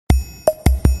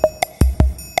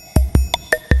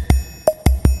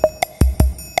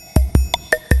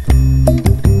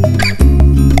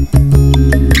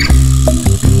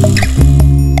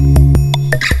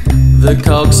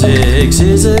coccyx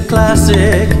is a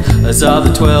classic, as are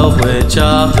the 12 which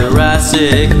are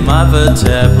thoracic. My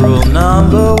vertebral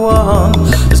number one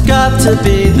has got to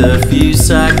be the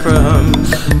fusacrum.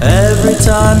 Every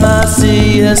time I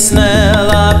see a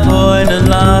snail, I point and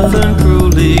laugh and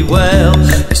cruelly wail.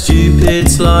 You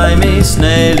stupid, slimy,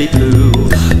 snaily poo,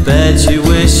 bet you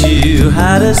wish you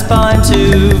had a spine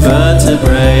too.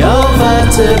 Vertebrae, oh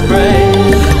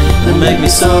vertebrae, that make me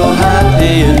so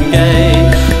happy and gay.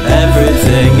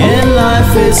 Everything in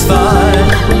life is fine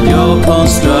when you're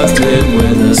constructed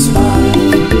with a spine.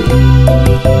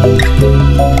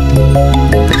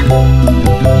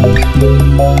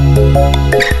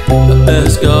 A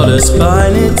bird's got a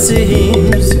spine, it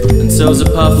seems, and so's a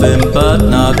puffin but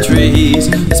not trees.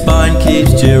 A spine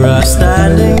keeps giraffe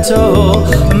standing tall.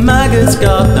 A maggot's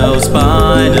got no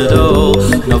spine at all.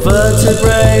 No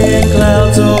vertebrae in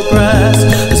clouds or grass.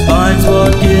 A spine's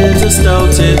what gives a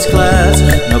stoat its class.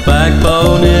 No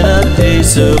backbone in a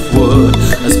piece of wood.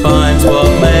 A spine's what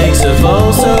makes a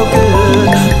vole so good.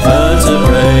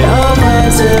 Vertebrae, oh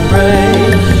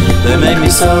vertebrae, they make me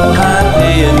so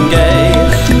happy and gay.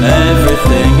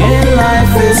 Everything in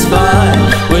life is fine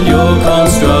when you're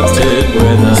constructed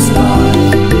with a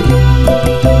spine.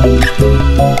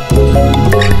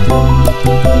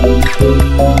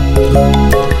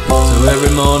 So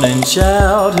every morning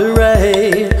shout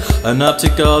hooray, and up to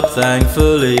God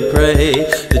thankfully pray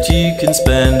that you can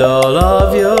spend all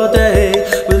of your day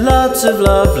with lots of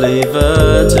lovely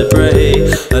vertebrae.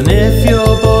 And if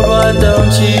you're bored, why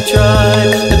don't you try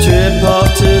a trip off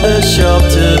to the shop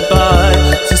to buy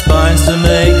some spines to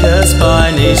make a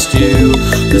spiny stew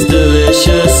that's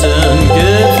delicious and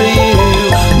good for you.